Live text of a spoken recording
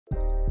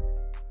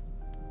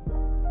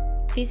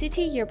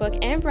VCT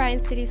Yearbook and Bryan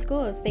City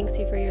Schools thanks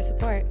you for your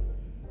support.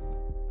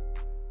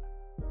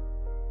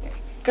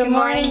 Good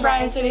morning,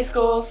 Bryan City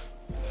Schools.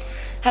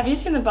 Have you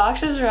seen the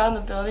boxes around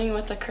the building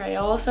with the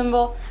CRAYOLA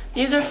symbol?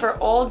 These are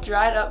for old,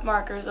 dried up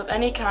markers of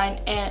any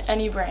kind and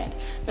any brand.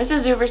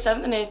 Mrs. Zuver,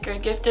 7th and 8th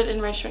grade Gifted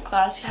Enrichment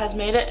class, has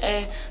made it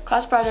a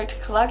class project to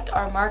collect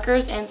our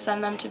markers and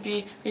send them to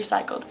be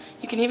recycled.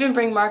 You can even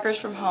bring markers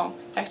from home.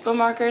 Expo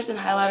markers and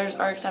highlighters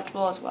are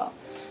acceptable as well.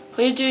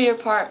 Please do your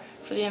part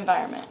for the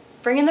environment.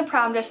 Bring in the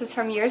prom dresses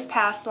from years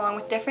past along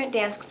with different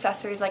dance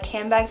accessories like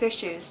handbags or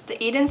shoes. The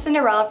Edon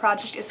Cinderella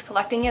Project is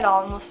collecting it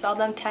all and will sell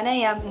them 10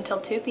 a.m.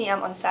 until 2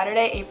 p.m. on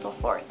Saturday, April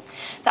 4th.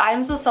 The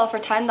items will sell for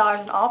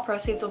 $10 and all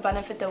proceeds will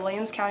benefit the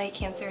Williams County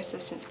Cancer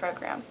Assistance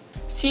Program.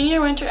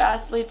 Senior winter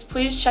athletes,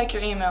 please check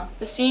your email.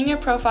 The senior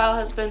profile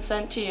has been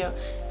sent to you.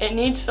 It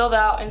needs filled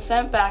out and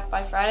sent back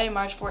by Friday,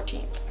 March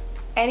 14th.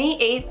 Any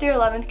 8th through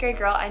 11th grade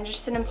girl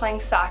interested in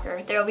playing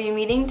soccer, there will be a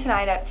meeting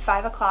tonight at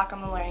 5 o'clock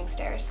on the learning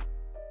stairs.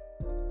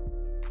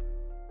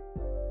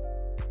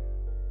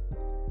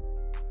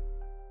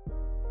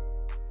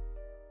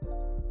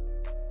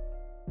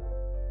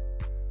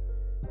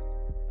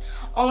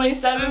 Only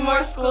 7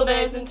 more school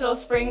days until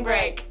spring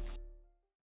break.